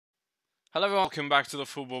Hello everyone, welcome back to the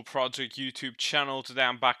Football Project YouTube channel. Today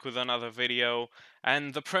I'm back with another video,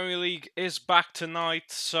 and the Premier League is back tonight,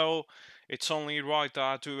 so it's only right that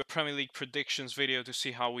I do a Premier League predictions video to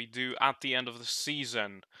see how we do at the end of the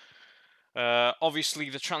season. Obviously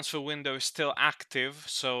the transfer window is still active,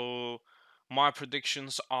 so my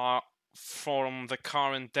predictions are from the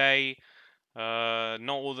current day. Not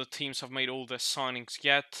all the teams have made all their signings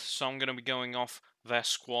yet, so I'm going to be going off their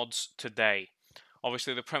squads today.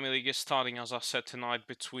 Obviously, the Premier League is starting, as I said, tonight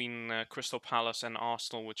between Crystal Palace and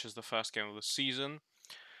Arsenal, which is the first game of the season.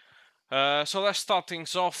 So let's start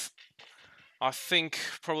things off. I think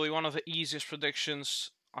probably one of the easiest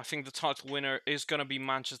predictions. I think the title winner is going to be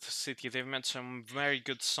Manchester City. They've made some very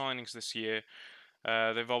good signings this year.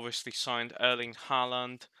 They've obviously signed Erling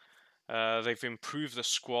Haaland. They've improved the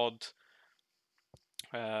squad.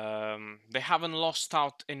 They haven't lost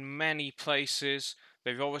out in many places.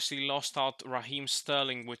 They've obviously lost out Raheem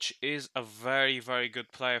Sterling, which is a very, very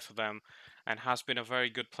good player for them and has been a very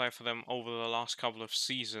good player for them over the last couple of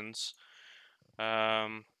seasons.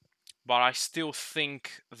 But I still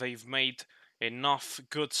think they've made enough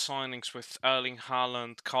good signings with Erling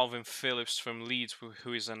Haaland, Calvin Phillips from Leeds,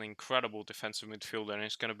 who is an incredible defensive midfielder and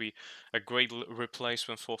is going to be a great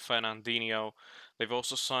replacement for Fernandinho. They've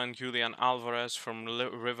also signed Julian Alvarez from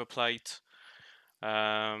River Plate,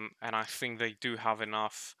 and I think they do have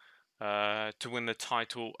enough to win the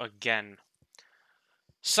title again.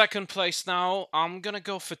 Second place now, I'm going to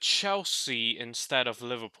go for Chelsea instead of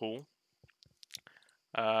Liverpool.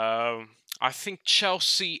 I think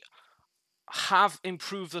Chelsea have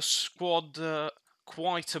improved the squad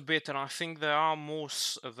quite a bit, and I think there are more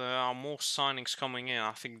signings coming in.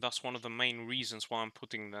 I think that's one of the main reasons why I'm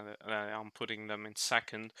putting them in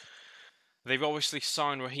second. They've obviously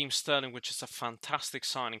signed Raheem Sterling, which is a fantastic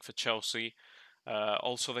signing for Chelsea.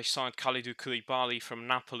 Also, they signed Kalidou Koulibaly from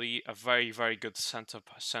Napoli, a very, very good centre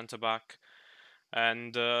back.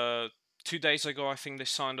 And 2 days ago, I think they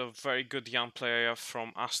signed a very good young player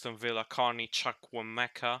from Aston Villa, Carney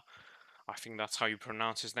Chukwuemeka. I think that's how you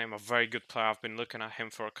pronounce his name. A very good player. I've been looking at him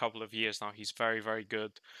for a couple of years now. He's very, very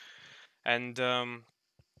good. And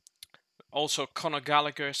also, Conor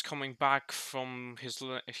Gallagher is coming back from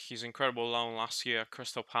his incredible loan last year at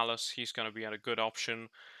Crystal Palace. He's going to be a good option.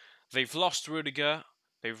 They've lost Rudiger,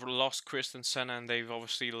 they've lost Christensen, and they've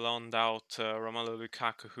obviously loaned out Romelu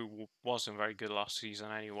Lukaku, who wasn't very good last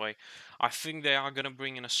season anyway. I think they are going to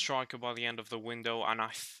bring in a striker by the end of the window, and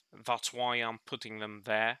that's why I'm putting them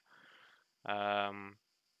there.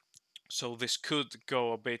 So this could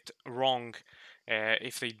go a bit wrong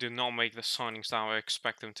if they do not make the signings that I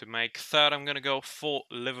expect them to make. Third, I'm going to go for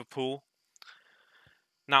Liverpool.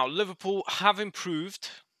 Now, Liverpool have improved.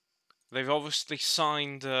 They've obviously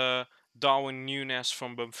signed Darwin Núñez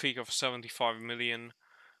from Benfica for 75 million.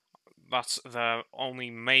 That's the only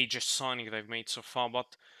major signing they've made so far.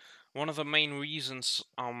 But one of the main reasons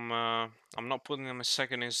I'm not putting them in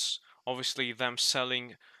second is obviously them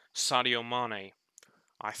selling Sadio Mane.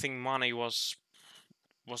 I think Mane was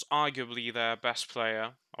arguably their best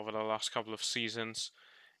player over the last couple of seasons.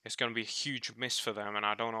 It's going to be a huge miss for them, and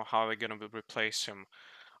I don't know how they're going to replace him.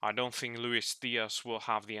 I don't think Luis Diaz will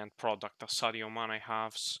have the end product that Sadio Mane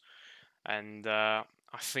has, and I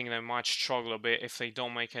think they might struggle a bit if they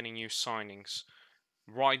don't make any new signings.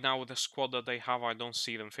 Right now, with the squad that they have, I don't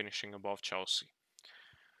see them finishing above Chelsea.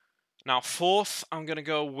 Now, fourth, I'm going to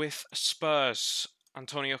go with Spurs.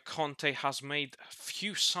 Antonio Conte has made a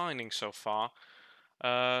few signings so far.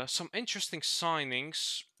 Some interesting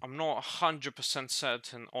signings. I'm not 100%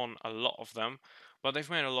 certain on a lot of them, but they've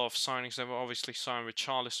made a lot of signings. They've obviously signed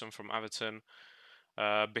Richarlison from Everton,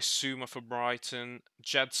 Bissouma for Brighton,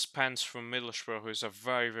 Jed Spence from Middlesbrough, who is a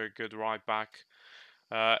very, very good right back.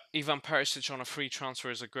 Ivan Perisic on a free transfer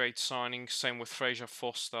is a great signing. Same with Fraser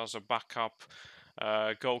Foster as a backup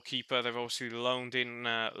goalkeeper. They've obviously loaned in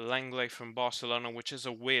Langley from Barcelona, which is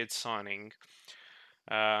a weird signing.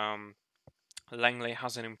 Langley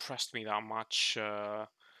hasn't impressed me that much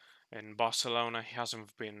in Barcelona. He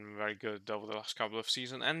hasn't been very good over the last couple of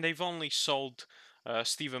seasons. And they've only sold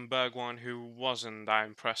Steven Bergwijn, who wasn't that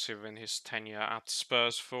impressive in his tenure at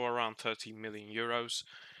Spurs, for around 30 million euros.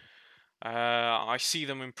 I see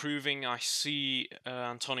them improving. I see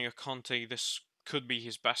Antonio Conte, this could be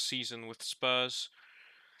his best season with Spurs.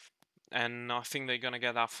 And I think they're going to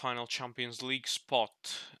get that final Champions League spot.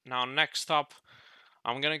 Now, next up,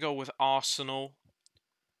 I'm going to go with Arsenal.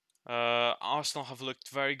 Arsenal have looked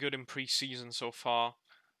very good in pre-season so far.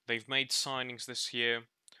 They've made signings this year.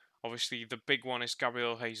 Obviously, the big one is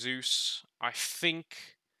Gabriel Jesus. I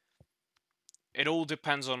think it all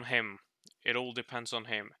depends on him. It all depends on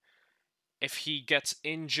him. if he gets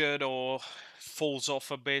injured or falls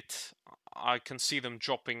off a bit, I can see them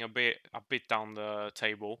dropping a bit down the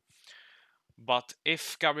table. But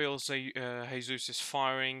if Gabriel Jesus is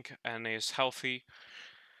firing and is healthy,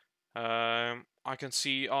 I can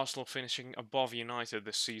see Arsenal finishing above United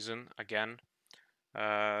this season again.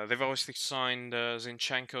 They've obviously signed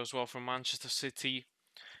Zinchenko as well from Manchester City.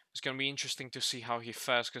 It's going to be interesting to see how he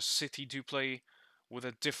fares because City do play with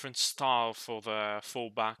a different style for their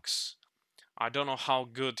fullbacks. I don't know how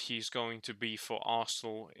good he's going to be for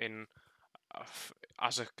Arsenal in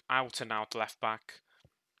as a out and out left back.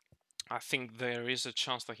 I think there is a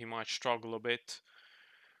chance that he might struggle a bit.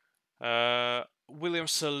 William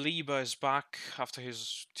Saliba is back after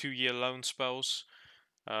his 2-year loan spells.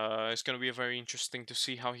 It's going to be very interesting to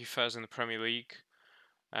see how he fares in the Premier League.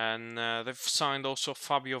 And they've signed also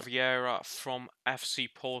Fabio Vieira from FC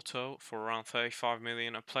Porto for around 35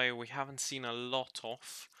 million, a player we haven't seen a lot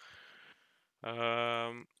of.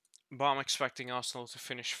 But I'm expecting Arsenal to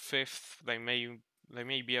finish 5th. They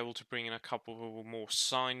may be able to bring in a couple of more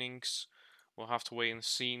signings. We'll have to wait and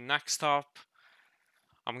see. Next up,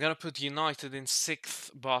 I'm gonna put United in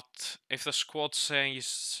 6th, but if the squad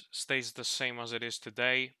stays the same as it is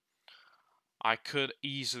today, I could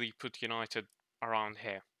easily put United around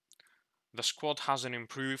here. The squad hasn't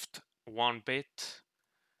improved one bit.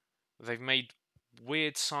 They've made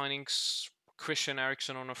weird signings. Christian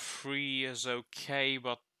Eriksen on a free is okay,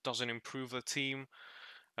 but doesn't improve the team.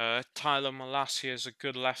 Tyler Malacia is a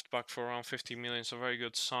good left back for around 50 million, so a very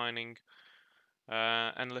good signing.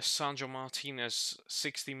 And Lisandro Martinez,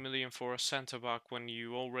 60 million for a centre back when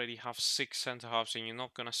you already have 6 centre halves and you're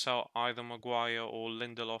not going to sell either Maguire or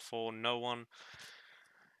Lindelof or no one,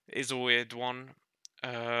 is a weird one.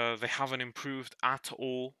 They haven't improved at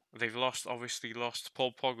all. They've obviously lost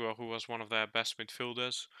Paul Pogba, who was one of their best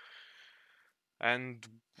midfielders. And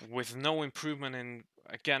with no improvement in,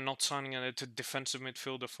 again, not signing a defensive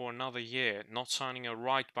midfielder for another year, not signing a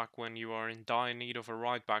right back when you are in dire need of a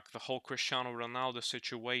right back, the whole Cristiano Ronaldo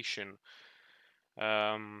situation.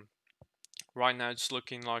 Right now it's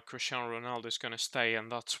looking like Cristiano Ronaldo is going to stay,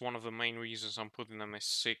 and that's one of the main reasons I'm putting them as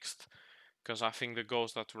 6th. Because I think the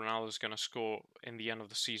goals that Ronaldo is going to score in the end of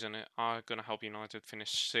the season are going to help United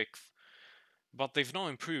finish 6th. But they've not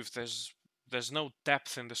improved. There's no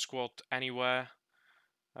depth in the squad anywhere.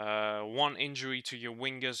 One injury to your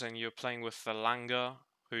wingers and you're playing with Elanga,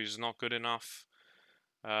 who's not good enough.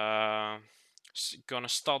 Gonna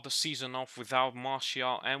start the season off without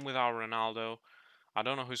Martial and without Ronaldo. I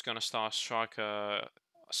don't know who's gonna start striker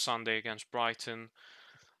Sunday against Brighton.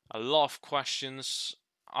 A lot of questions.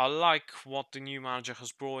 I like what the new manager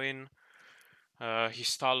has brought in, his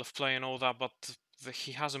style of play and all that, but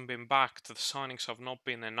he hasn't been backed. The signings have not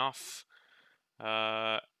been enough.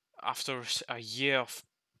 After a year of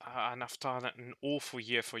and after an awful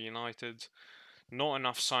year for United, not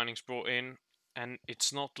enough signings brought in, and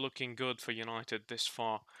it's not looking good for United this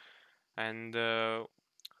far. And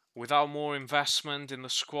without more investment in the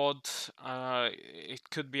squad, it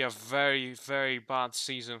could be a very, very bad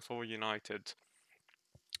season for United.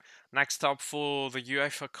 Next up for the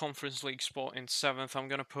UEFA Conference League spot in 7th, I'm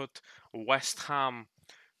going to put West Ham,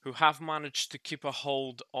 who have managed to keep a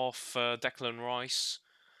hold of Declan Rice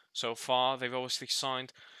so far. They've obviously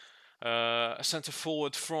signed a centre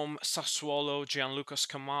forward from Sassuolo, Gianluca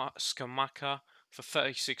Scamacca, for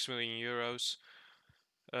 36 million euros.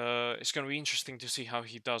 It's going to be interesting to see how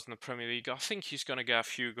he does in the Premier League. I think he's going to get a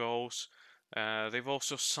few goals. They've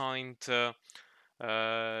also signed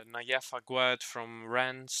Nayef Aguerd from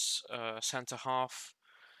Rennes, centre half,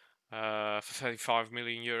 for 35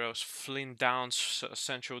 million euros. Flynn Downs, a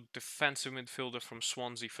central defensive midfielder from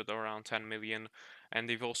Swansea, for around 10 million. And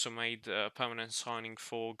they've also made a permanent signing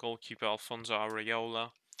for goalkeeper Alfonso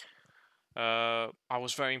Areola. I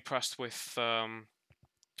was very impressed with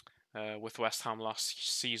West Ham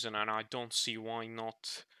last season, and I don't see why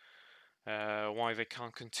not. Why they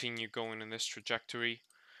can't continue going in this trajectory.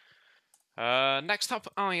 Next up,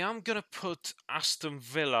 I am gonna put Aston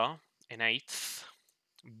Villa in 8th,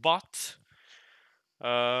 but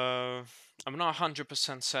I'm not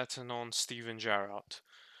 100% certain on Steven Gerrard.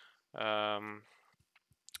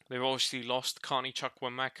 They've obviously lost Carney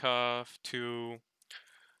Chukwuemeka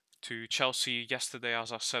to Chelsea yesterday,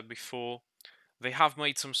 as I said before. They have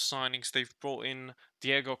made some signings. They've brought in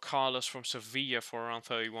Diego Carlos from Sevilla for around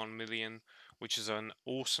 31 million, which is an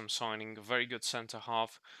awesome signing, a very good centre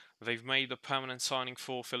half. They've made a permanent signing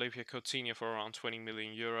for Felipe Coutinho for around 20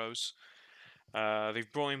 million euros.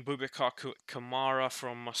 They've brought in Boubacar Kamara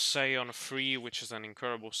from Marseille on a free, which is an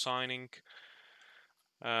incredible signing.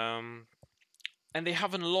 And they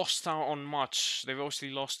haven't lost out on much. They've obviously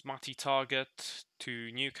lost Matty Target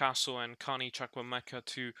to Newcastle and Kani Chukwuemeka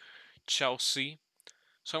to Chelsea.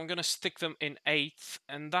 So I'm going to stick them in 8th,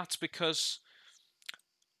 and that's because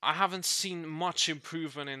I haven't seen much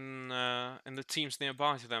improvement in the teams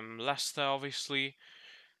nearby to them. Leicester, obviously,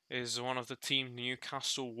 is one of the teams.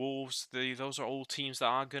 Newcastle, Wolves, those are all teams that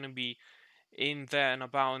are going to be in there and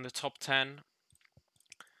about in the top 10.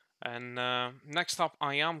 And next up,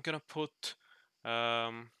 I am going to put...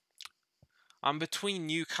 I'm between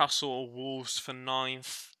Newcastle or Wolves for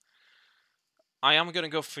 9th. I am going to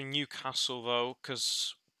go for Newcastle, though,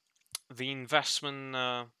 because the investment...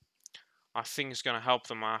 I think is going to help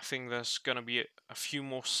them. I think there's going to be a few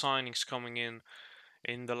more signings coming in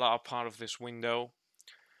the latter part of this window.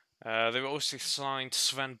 They've also signed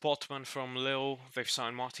Sven Botman from Lille. They've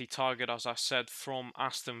signed Marty Target, as I said, from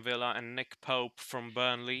Aston Villa, and Nick Pope from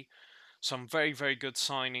Burnley. Some very, very good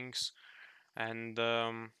signings, and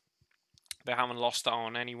they haven't lost out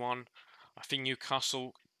on anyone. I think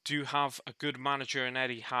Newcastle do have a good manager in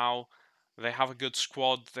Eddie Howe. They have a good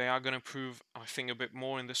squad. They are going to prove, I think, a bit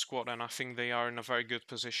more in the squad, and I think they are in a very good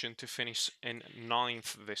position to finish in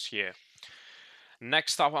 9th this year.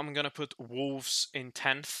 Next up, I'm going to put Wolves in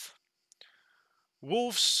 10th.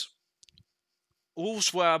 Wolves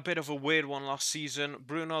were a bit of a weird one last season.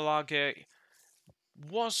 Bruno Lage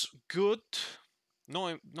was good.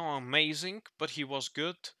 Not amazing, but he was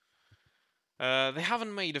good. They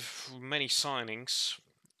haven't made many signings,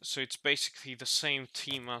 so it's basically the same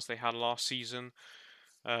team as they had last season.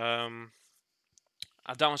 Adama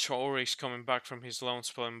Traore is coming back from his loan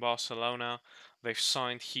spell in Barcelona. They've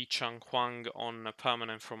signed Hee Chang Hwang on a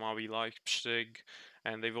permanent from RB Leipzig,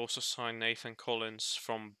 and they've also signed Nathan Collins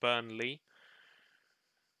from Burnley.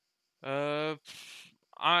 I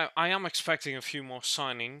am expecting a few more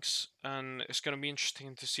signings, and it's going to be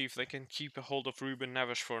interesting to see if they can keep a hold of Ruben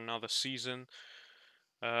Neves for another season.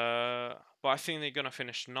 But I think they're going to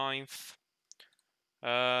finish 9th.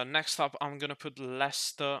 Next up, I'm going to put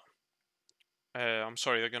Leicester. I'm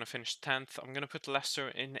sorry, they're going to finish 10th. I'm going to put Leicester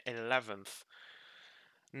in 11th.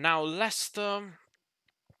 Now, Leicester's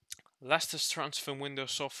transfer window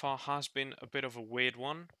so far has been a bit of a weird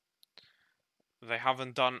one. They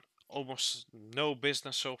haven't done almost no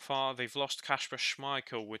business so far. They've lost Kasper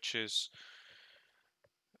Schmeichel, which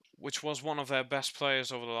was one of their best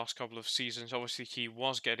players over the last couple of seasons. Obviously, he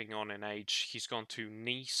was getting on in age. He's gone to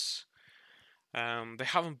Nice. They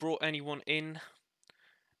haven't brought anyone in.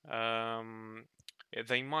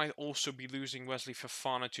 They might also be losing Wesley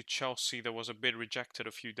Fofana to Chelsea. There was a bid rejected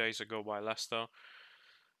a few days ago by Leicester.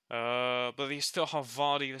 But they still have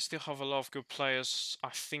Vardy. They still have a lot of good players.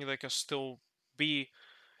 I think they can still be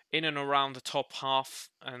in and around the top half,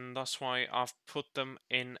 and that's why I've put them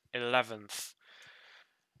in 11th.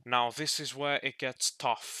 Now, this is where it gets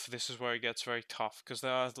tough. This is where it gets very tough, because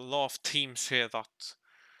there are a lot of teams here that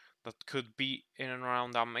could be in and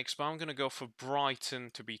around that mix, but I'm going to go for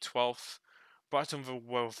Brighton to be 12th. Brighton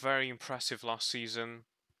were very impressive last season.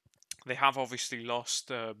 They have obviously lost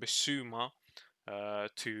Bissouma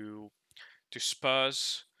to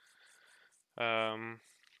Spurs.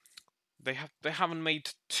 They haven't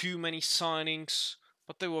made too many signings,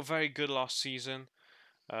 but they were very good last season.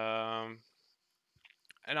 And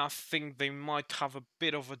I think they might have a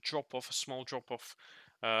bit of a drop-off, a small drop-off,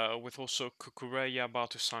 with also Cucurella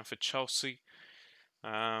about to sign for Chelsea.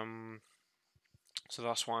 So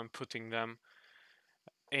that's why I'm putting them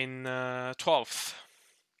in 12th.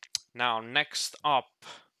 Now, next up,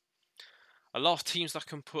 a lot of teams that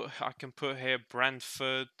I can put here: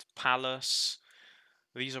 Brentford, Palace.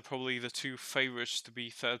 These are probably the two favorites to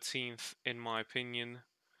be 13th, in my opinion.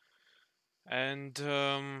 And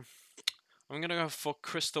I'm gonna go for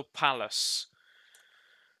Crystal Palace.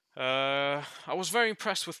 I was very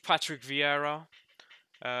impressed with Patrick Vieira.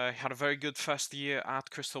 He had a very good first year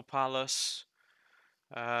at Crystal Palace.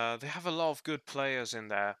 They have a lot of good players in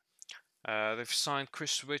there. They've signed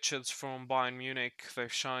Chris Richards from Bayern Munich.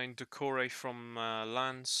 They've signed Doucouré from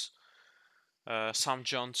Lens. Sam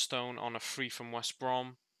Johnstone on a free from West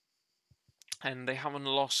Brom. And they haven't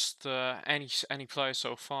lost any players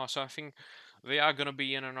so far. So I think they are going to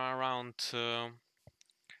be in and around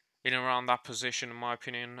that position. In my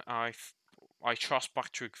opinion, I trust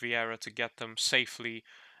Patrick Vieira to get them safely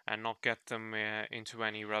and not get them into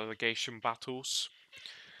any relegation battles.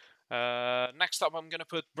 Next up, I'm going to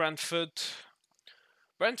put Brentford.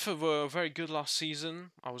 Brentford were very good last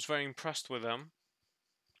season. I was very impressed with them.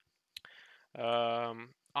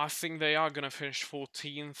 I think they are going to finish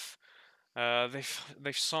 14th.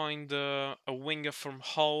 They've signed a winger from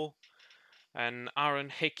Hull. and Aaron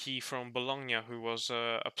Hickey from Bologna, who was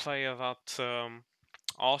a player that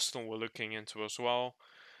Arsenal were looking into as well.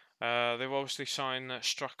 They've obviously signed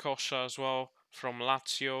Strakosha as well from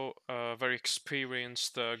Lazio, a very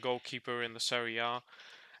experienced goalkeeper in the Serie A.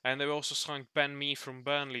 And they've also signed Ben Mee from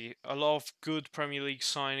Burnley. A lot of good Premier League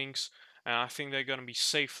signings, and I think they're going to be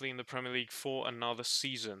safely in the Premier League for another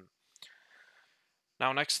season.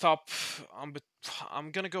 Now, next up,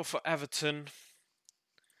 I'm going to go for Everton,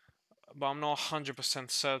 but I'm not 100%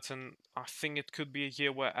 certain. I think it could be a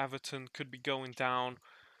year where Everton could be going down.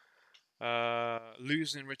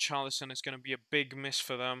 Losing Richarlison is going to be a big miss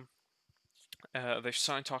for them. They've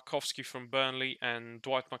signed Tarkowski from Burnley and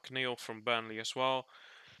Dwight McNeil from Burnley as well.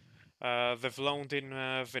 They've loaned in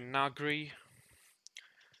Vinagre,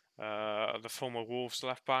 the former Wolves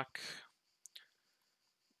left back,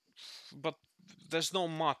 but there's not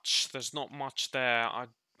much. There's not much there. I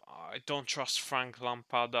don't trust Frank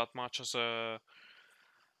Lampard that much as a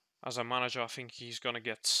manager. I think he's gonna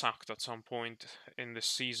get sacked at some point in this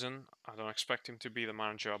season. I don't expect him to be the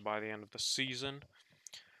manager by the end of the season.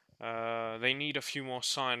 They need a few more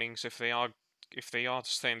signings if they are to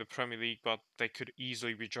stay in the Premier League, but they could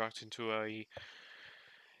easily be dragged into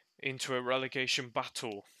a relegation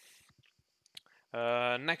battle.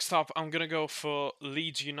 Next up, I'm gonna go for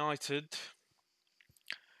Leeds United,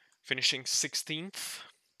 finishing 16th.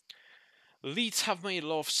 Leeds have made a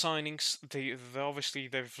lot of signings.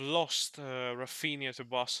 They've lost Rafinha to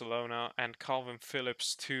Barcelona and Calvin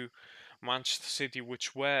Phillips to Manchester City,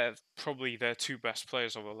 which were probably their two best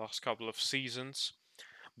players over the last couple of seasons.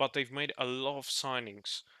 But they've made a lot of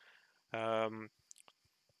signings.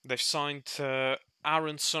 They've signed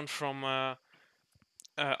Aronson from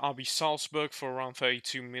RB Salzburg for around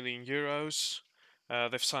 32 million euros.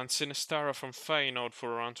 They've signed Sinistera from Feyenoord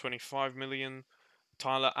for around 25 million.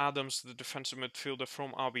 Tyler Adams, the defensive midfielder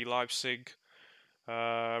from RB Leipzig.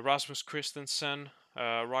 Rasmus Christensen,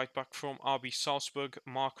 right back from RB Salzburg.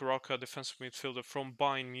 Mark Roca, defensive midfielder from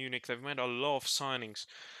Bayern Munich. They've made a lot of signings,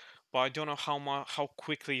 but I don't know how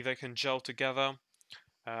quickly they can gel together.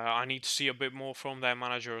 I need to see a bit more from their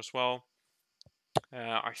manager as well.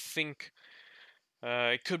 I think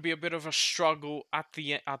it could be a bit of a struggle at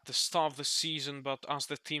the start of the season, but as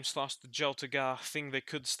the team starts to gel together, I think they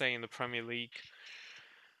could stay in the Premier League.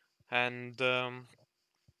 And the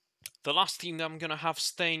last team that I'm gonna have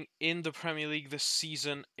staying in the Premier League this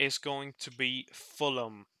season is going to be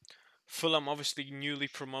Fulham. Fulham, obviously newly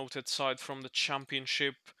promoted side from the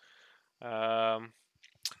Championship.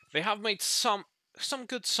 They have made some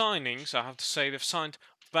good signings, I have to say. They've signed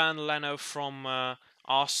Bernd Leno from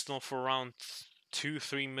Arsenal for around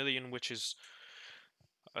 2-3 million, which is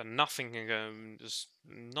nothing. There's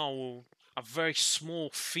no a very small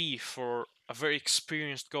fee for a very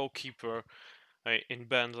experienced goalkeeper in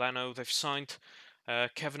Bernd Leno. They've signed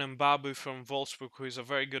Kevin Mbabu from Wolfsburg, who is a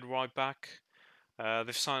very good right back.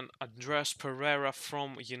 They've signed Andreas Pereira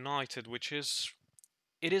from United, which is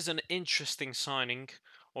an interesting signing.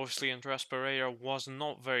 Obviously, Andreas Pereira was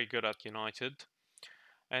not very good at United.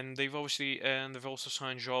 And they've also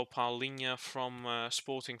signed João Paulinho from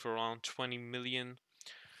Sporting for around 20 million.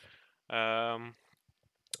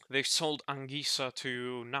 They've sold Anguissa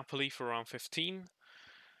to Napoli for around 15.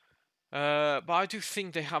 But I do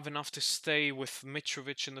think they have enough to stay with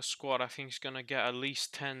Mitrovic in the squad. I think he's going to get at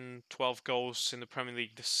least 10, 12 goals in the Premier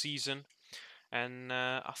League this season. And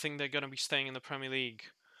I think they're going to be staying in the Premier League.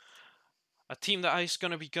 A team that is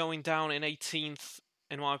going to be going down in 18th,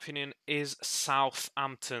 in my opinion, is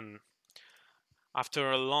Southampton.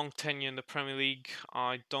 After a long tenure in the Premier League,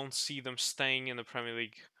 I don't see them staying in the Premier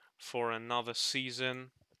League for another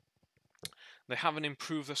season. They haven't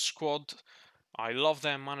improved the squad. I love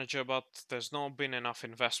their manager, but there's not been enough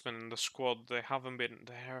investment in the squad. There haven't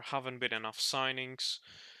been enough signings,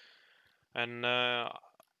 and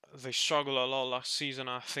they struggled a lot last season.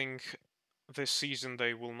 I think this season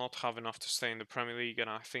they will not have enough to stay in the Premier League, and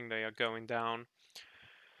I think they are going down.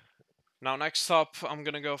 Now, next up, I'm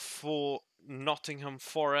gonna go for Nottingham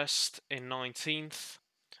Forest in 19th.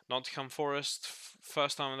 Nottingham Forest,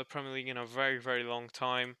 first time in the Premier League in a very, very long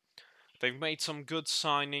time. They've made some good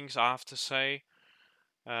signings, I have to say.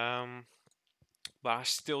 But I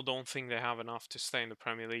still don't think they have enough to stay in the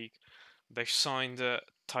Premier League. They've signed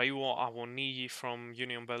Taiwo Awoniyi from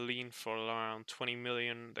Union Berlin for around 20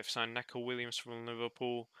 million. They've signed Neco Williams from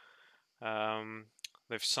Liverpool.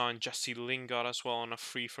 They've signed Jesse Lingard as well on a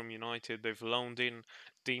free from United. They've loaned in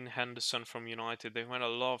Dean Henderson from United. They've made a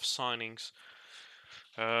lot of signings.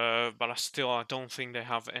 But I don't think they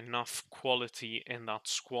have enough quality in that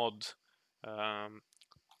squad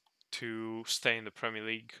to stay in the Premier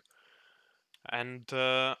League. And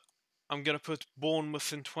I'm gonna put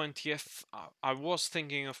Bournemouth in 20th. I was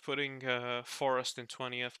thinking of putting Forest in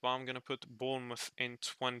 20th, but I'm gonna put Bournemouth in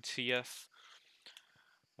 20th.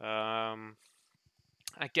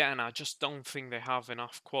 Again, I just don't think they have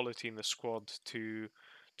enough quality in the squad to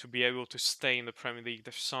be able to stay in the Premier League.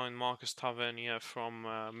 They've signed Marcus Tavernier from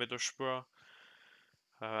Middlesbrough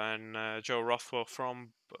and Joe Rothwell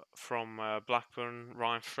from Blackburn,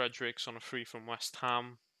 Ryan Fredericks on a free from West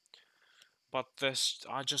Ham. But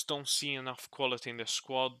I just don't see enough quality in the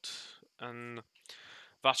squad, and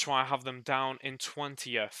that's why I have them down in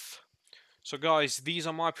 20th. So guys, these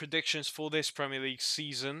are my predictions for this Premier League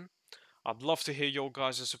season. I'd love to hear your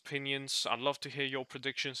guys' opinions. I'd love to hear your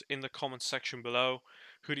predictions in the comment section below.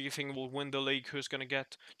 Who do you think will win the league? Who's going to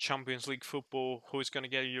get Champions League football? Who's going to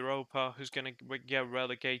get Europa? Who's going to get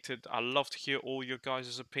relegated? I'd love to hear all your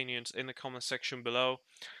guys' opinions in the comment section below.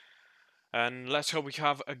 And let's hope we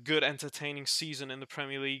have a good, entertaining season in the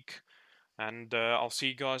Premier League. And I'll see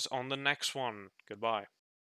you guys on the next one. Goodbye.